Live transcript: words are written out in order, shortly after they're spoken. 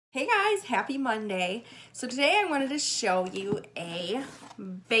Hey guys, happy Monday. So today I wanted to show you a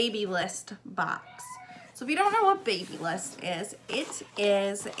Babylist box. So if you don't know what Babylist is, it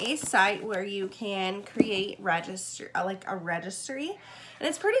is a site where you can create a registry. And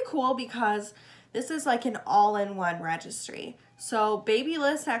it's pretty cool because this is like an all-in-one registry. So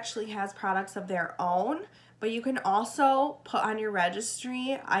Babylist actually has products of their own, but you can also put on your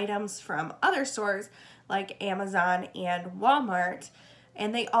registry items from other stores like Amazon and Walmart.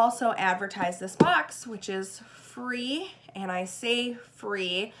 And they also advertise this box, which is free, and I say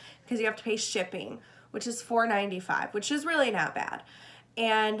free because you have to pay shipping, which is $4.95, which is really not bad.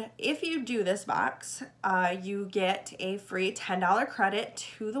 And if you do this box, you get a free $10 credit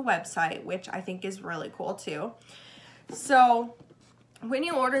to the website, which I think is really cool too. So when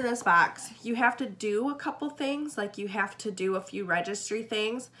you order this box, you have to do a couple things, like you have to do a few registry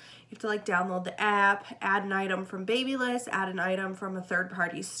things. You have to like download the app, add an item from Babylist, add an item from a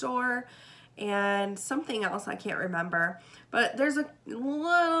third-party store, and something else I can't remember. But there's a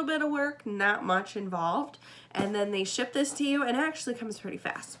little bit of work, not much involved, and then they ship this to you, and it actually comes pretty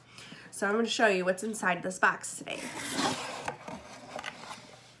fast. So I'm going to show you what's inside this box today.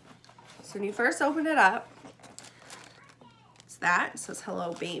 So when you first open it up, it says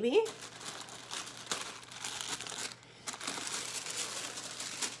hello baby.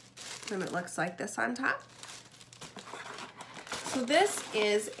 And it looks like this on top. So this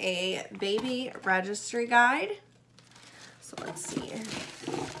is a baby registry guide. So let's see.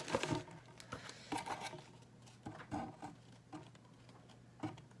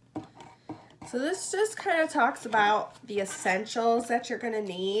 So this just kind of talks about the essentials that you're going to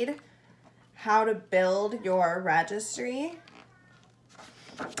need, how to build your registry.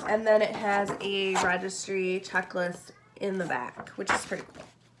 And then it has a registry checklist in the back, which is pretty cool.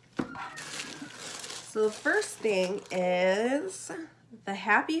 So the first thing is the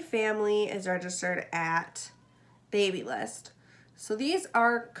happy family is registered at Babylist. So these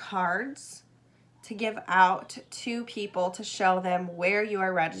are cards to give out to people to show them where you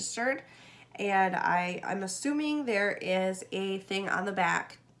are registered. And I'm assuming there is a thing on the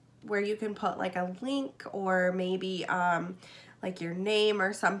back where you can put like a link or maybe like your name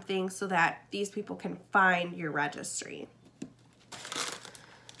or something so that these people can find your registry.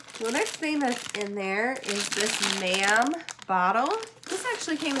 So the next thing that's in there is this ma'am bottle. This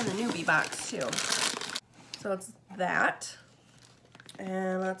actually came in the newbie box too. So it's that.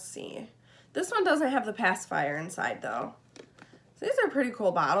 And let's see. This one doesn't have the pacifier inside though. So these are pretty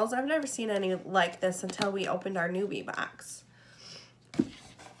cool bottles. I've never seen any like this until we opened our newbie box.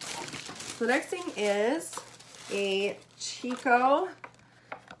 So the next thing is a Chico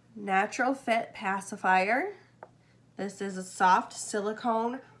Natural Fit pacifier. This is a soft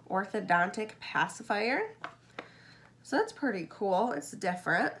silicone orthodontic pacifier. So that's pretty cool. It's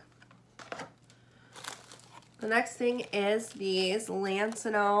different. The next thing is these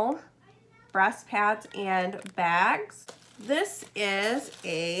Lancino breast pads and bags. This is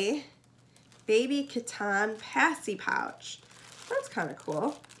a baby Catan passy pouch. That's kind of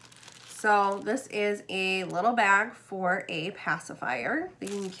cool. So this is a little bag for a pacifier that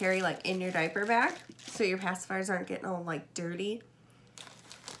you can carry like in your diaper bag so your pacifiers aren't getting all like dirty.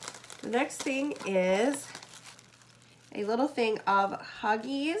 The next thing is a little thing of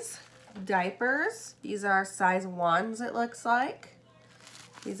Huggies diapers. These are size 1s it looks like.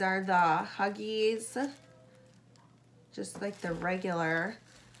 These are the Huggies, just like the regular.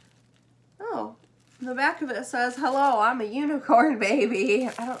 Oh, the back of it says, hello, I'm a unicorn baby.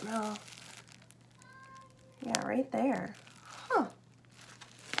 I don't know. Yeah, right there. Huh.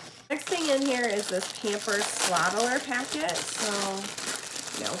 Next thing in here is this Pampers Swaddler packet. So,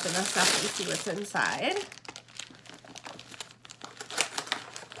 I'm gonna open this up and see what's inside.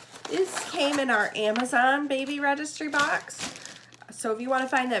 This came in our Amazon baby registry box. So if you want to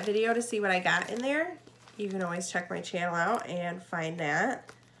find that video to see what I got in there, you can always check my channel out and find that.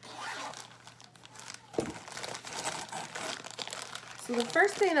 So the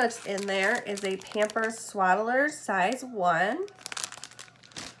first thing that's in there is a Pampers Swaddler size 1.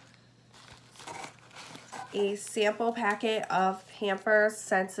 A sample packet of Pampers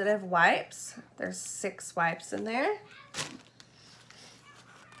sensitive wipes. There's 6 wipes in there.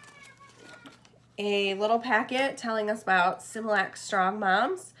 A little packet telling us about Similac Strong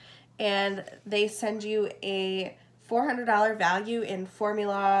Moms, and they send you a $400 value in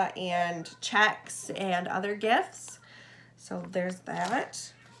formula and checks and other gifts. So there's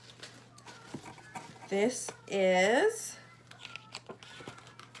that. This is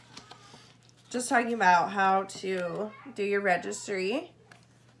just talking about how to do your registry.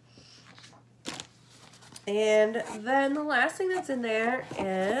 And then the last thing that's in there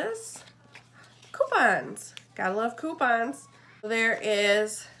is coupons. Gotta love coupons. There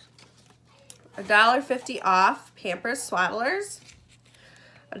is $1.50 off Pampers Swaddlers,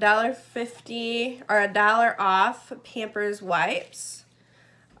 $1.50 or $1 off Pampers Wipes,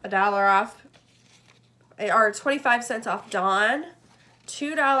 $1 off or 25 cents off Dawn,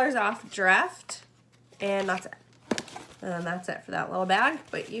 $2 off Dreft, and that's it. And then that's it for that little bag,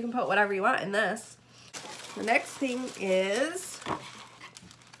 but you can put whatever you want in this. The next thing is,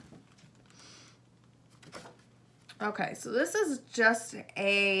 okay, so this is just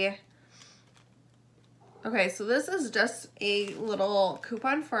a little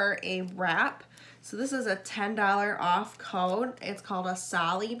coupon for a wrap. So this is a $10 off code. It's called a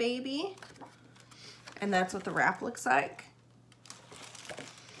Solly Baby. And that's what the wrap looks like.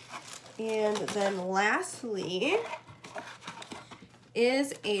 And then lastly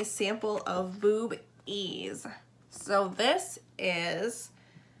is a sample of Boob Ease. So this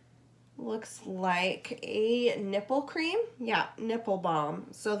looks like a nipple cream. Yeah, nipple balm.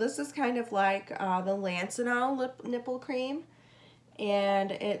 So this is kind of like the Lancinol nipple cream.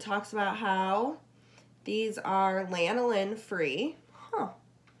 And it talks about how these are lanolin free.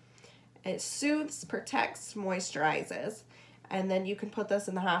 It soothes, protects, moisturizes. And then you can put this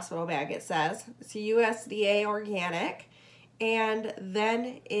in the hospital bag, it says. It's USDA organic. And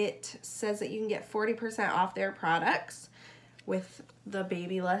then it says that you can get 40% off their products with the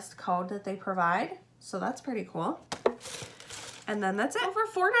Babylist code that they provide. So that's pretty cool. And then that's it.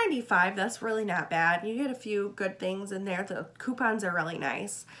 For $4.95, that's really not bad. You get a few good things in there. The coupons are really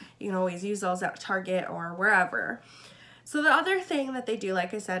nice. You can always use those at Target or wherever. So the other thing that they do,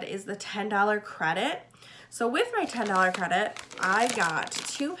 like I said, is the $10 credit. So with my $10 credit, I got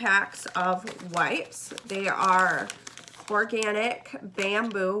 2 packs of wipes. They are organic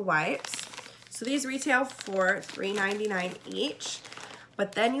bamboo wipes. So these retail for $3.99 each,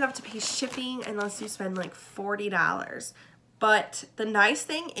 but then you have to pay shipping unless you spend like $40. But the nice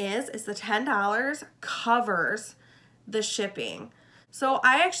thing is the $10 covers the shipping. So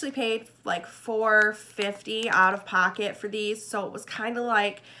I actually paid like $4.50 out of pocket for these, so it was kind of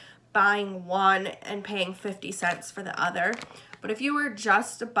like buying one and paying 50 cents for the other. But if you were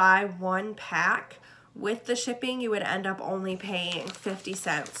just to buy one pack with the shipping, you would end up only paying 50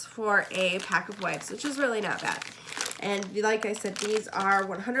 cents for a pack of wipes, which is really not bad. And like I said, these are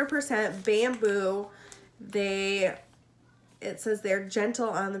 100% bamboo. It says they're gentle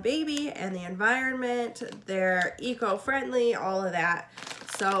on the baby and the environment. They're eco-friendly, all of that.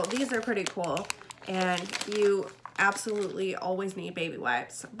 So these are pretty cool. And you absolutely always need baby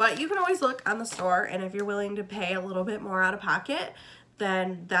wipes. But you can always look on the store, and if you're willing to pay a little bit more out of pocket,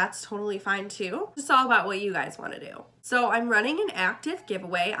 then that's totally fine too. It's all about what you guys want to do. So I'm running an active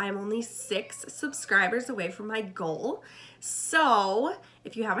giveaway. I'm only 6 subscribers away from my goal. So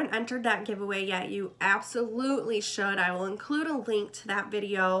if you haven't entered that giveaway yet, you absolutely should. I will include a link to that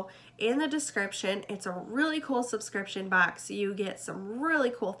video in the description. It's a really cool subscription box. You get some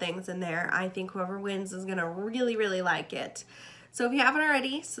really cool things in there. I think whoever wins is gonna really, really like it. So if you haven't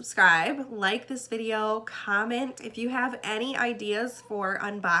already, subscribe, like this video, comment. If you have any ideas for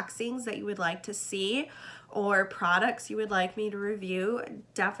unboxings that you would like to see or products you would like me to review,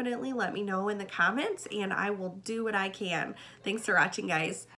 definitely let me know in the comments and I will do what I can. Thanks for watching, guys.